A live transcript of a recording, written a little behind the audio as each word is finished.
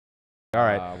All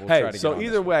right. We'll Hey, so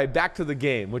either way, back to the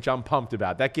game, which I'm pumped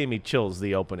about. That gave me chills,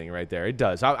 the opening right there. It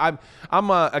does. I'm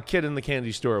a kid in the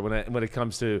candy store when it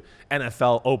comes to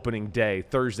NFL opening day,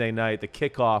 Thursday night, the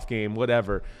kickoff game,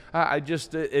 whatever.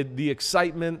 The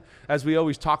excitement, as we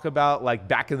always talk about, like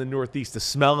back in the Northeast, the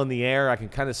smell in the air. I can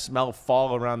kind of smell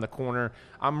fall around the corner.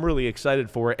 I'm really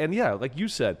excited for it. And yeah, like you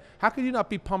said, how could you not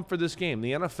be pumped for this game?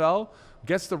 The NFL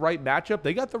gets the right matchup.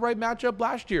 They got the right matchup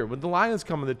last year with the Lions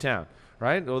coming to town.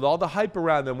 Right? With all the hype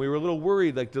around them, we were a little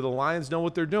worried, like, do the Lions know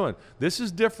what they're doing? This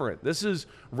is different. This is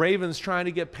Ravens trying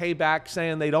to get payback,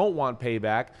 saying they don't want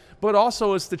payback. But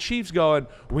also it's the Chiefs going,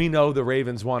 we know the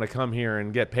Ravens want to come here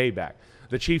and get payback.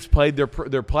 The Chiefs played their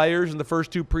players in the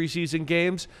first 2 preseason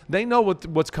games. They know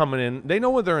what's coming in. They know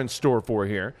what they're in store for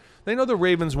here. They know the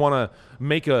Ravens want to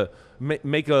make a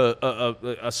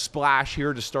splash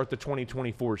here to start the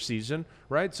 2024 season,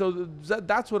 right? So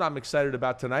that's what I'm excited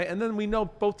about tonight. And then we know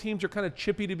both teams are kind of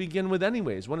chippy to begin with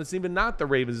anyways. When it's even not the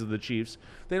Ravens or the Chiefs,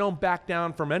 they don't back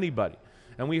down from anybody.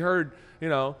 And we heard,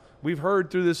 we've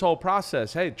heard through this whole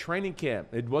process, hey, training camp,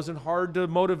 it wasn't hard to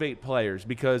motivate players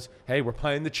because, hey, we're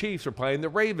playing the Chiefs, we're playing the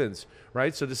Ravens,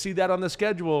 right? So to see that on the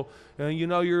schedule,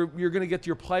 you're going to get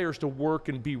your players to work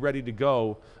and be ready to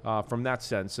go from that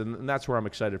sense. And that's where I'm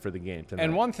excited for the game tonight.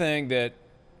 And one thing that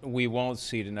we won't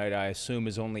see tonight, I assume,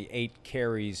 is only 8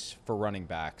 carries for running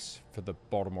backs for the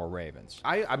Baltimore Ravens.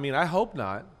 I mean, I hope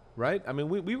not, right? I mean,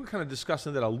 we were kind of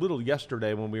discussing that a little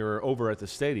yesterday when we were over at the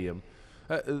stadium.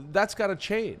 That's got to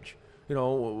change.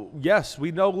 Yes,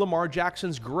 we know Lamar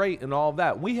Jackson's great and all of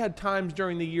that. We had times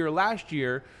during the year last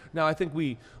year. Now, I think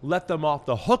we let them off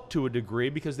the hook to a degree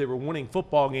because they were winning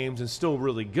football games and still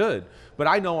really good. But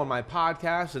I know on my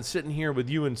podcast and sitting here with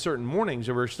you in certain mornings,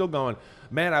 we're still going,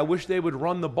 man, I wish they would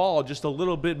run the ball just a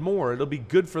little bit more. It'll be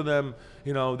good for them.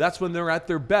 That's when they're at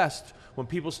their best. When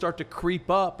people start to creep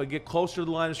up and get closer to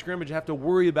the line of scrimmage, you have to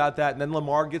worry about that. And then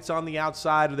Lamar gets on the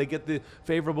outside or they get the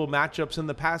favorable matchups in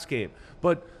the pass game.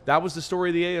 But that was the story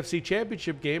of the AFC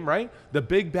Championship game, right? The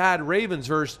big bad Ravens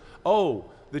versus,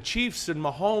 the Chiefs and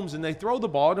Mahomes, and they throw the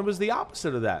ball, and it was the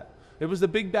opposite of that. It was the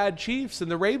big bad Chiefs,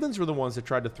 and the Ravens were the ones that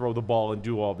tried to throw the ball and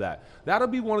do all of that. That'll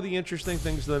be one of the interesting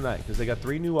things of the night because they got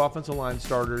 3 new offensive line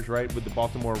starters, right, with the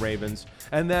Baltimore Ravens.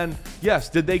 And then, yes,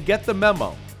 did they get the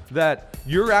memo that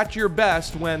you're at your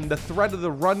best when the threat of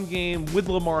the run game with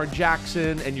Lamar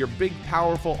Jackson and your big,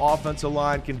 powerful offensive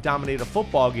line can dominate a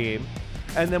football game,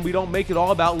 and then we don't make it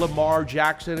all about Lamar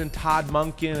Jackson and Todd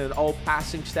Monken and all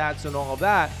passing stats and all of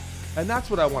that. And that's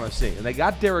what I want to see. And they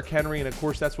got Derrick Henry, and, of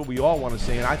course, that's what we all want to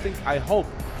see. And I hope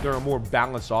they're a more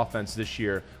balanced offense this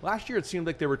year. Last year it seemed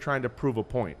like they were trying to prove a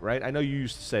point, right? I know you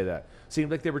used to say that. It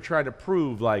seemed like they were trying to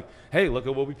prove, like, hey, look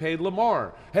at what we paid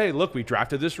Lamar. Hey, look, we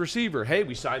drafted this receiver. Hey,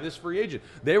 we signed this free agent.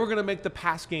 They were going to make the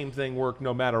pass game thing work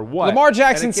no matter what. Lamar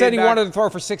Jackson said he wanted to throw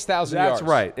for 6,000 yards. That's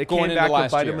right. It came back to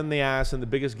bite him in the ass in the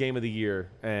biggest game of the year,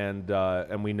 and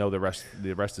we know the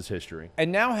rest is history.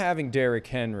 And now having Derrick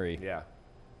Henry. Yeah.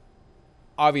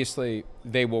 Obviously,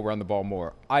 they will run the ball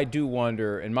more. I do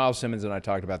wonder, and Miles Simmons and I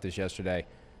talked about this yesterday,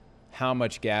 how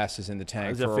much gas is in the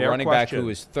tank for a running back who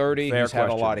is 30, who's had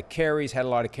a lot of carries,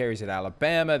 at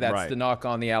Alabama. That's the knock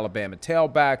on the Alabama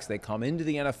tailbacks. They come into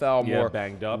the NFL more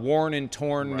banged up, worn and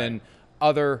torn than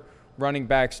other running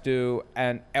backs do.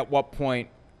 And at what point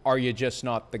are you just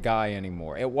not the guy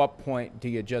anymore? At what point do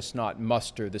you just not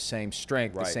muster the same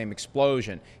strength, the same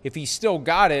explosion? If he's still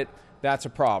got it, that's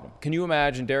a problem. Can you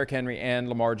imagine Derrick Henry and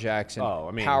Lamar Jackson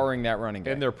powering that running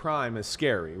game? And their prime is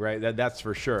scary, right? That's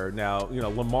for sure. Now,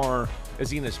 Lamar,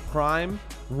 is he in his prime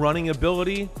running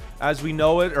ability as we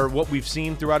know it or what we've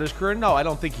seen throughout his career? No, I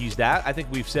don't think he's that. I think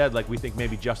we've said, we think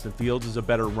maybe Justin Fields is a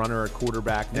better runner at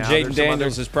quarterback now. Jaden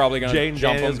Daniels is probably going to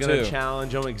jump him, too. Jaden Daniels is going to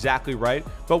challenge him, exactly right.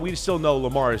 But we still know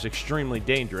Lamar is extremely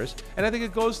dangerous. And I think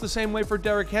it goes the same way for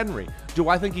Derrick Henry. Do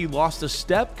I think he lost a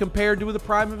step compared to the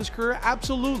prime of his career?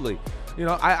 Absolutely.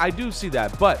 I do see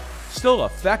that, but still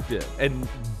effective and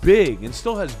big and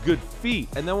still has good feet.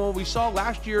 And then what we saw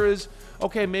last year is,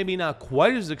 okay, maybe not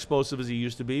quite as explosive as he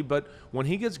used to be, but when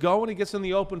he gets going, he gets in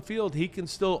the open field, he can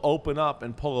still open up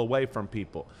and pull away from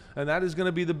people. And that is going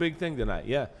to be the big thing tonight,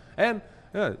 And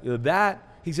that,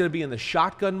 he's going to be in the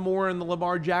shotgun more in the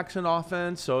Lamar Jackson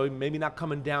offense, so maybe not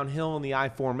coming downhill in the I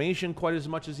formation quite as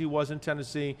much as he was in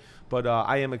Tennessee. But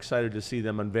I am excited to see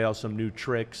them unveil some new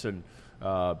tricks and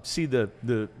see the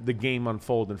game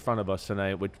unfold in front of us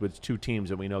tonight with 2 teams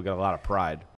that we know got a lot of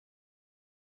pride.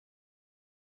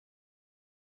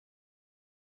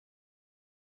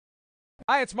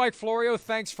 Hi, it's Mike Florio.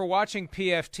 Thanks for watching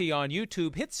PFT on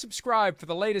YouTube. Hit subscribe for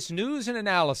the latest news and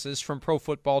analysis from Pro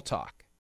Football Talk.